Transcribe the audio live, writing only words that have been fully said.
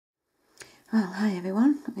Well, hi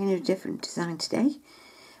everyone. I'm going to do a different design today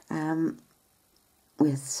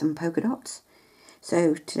with some polka dots.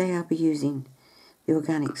 So today I'll be using the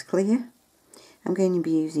Organics Clear. I'm going to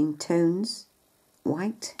be using tones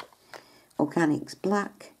white, Organics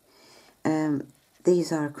black.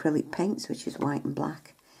 These are acrylic paints, which is white and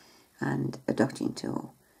black, and a dotting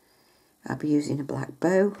tool. I'll be using a black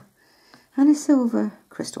bow and a silver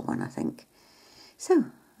crystal one, I think. So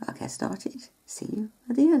I'll get started. See you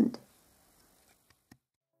at the end.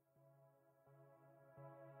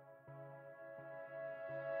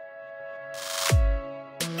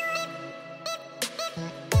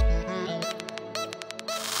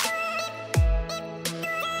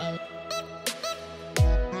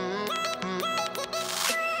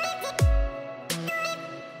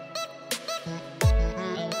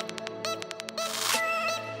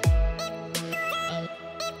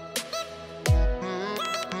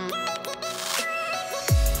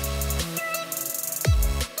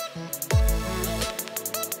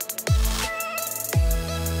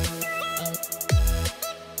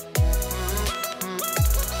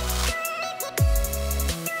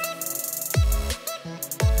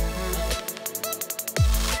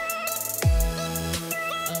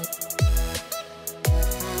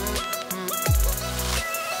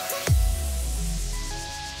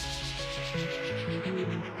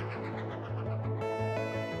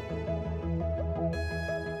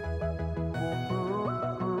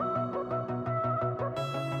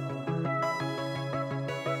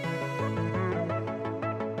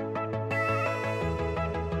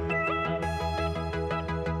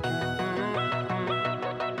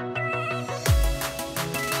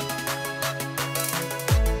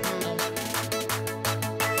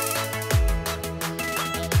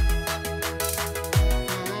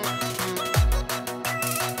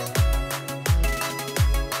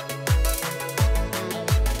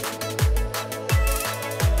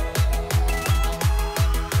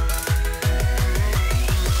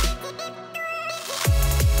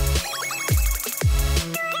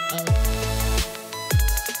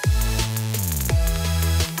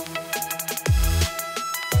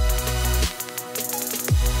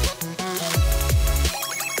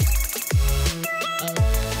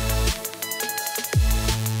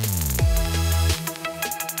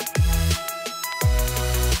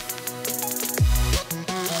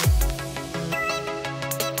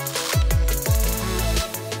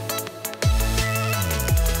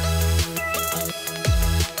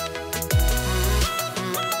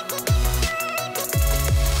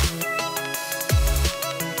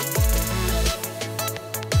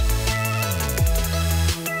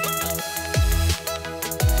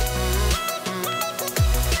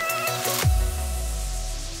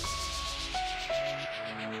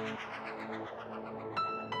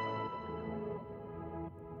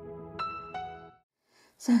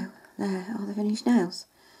 So, there are the finished nails,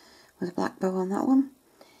 with a black bow on that one,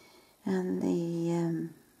 and the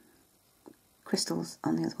crystals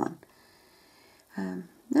on the other one.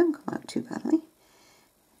 They haven't come out too badly.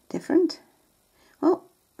 Different. Well,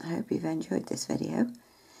 I hope you've enjoyed this video,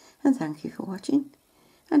 and thank you for watching,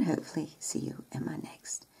 and hopefully see you in my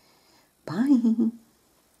next. Bye!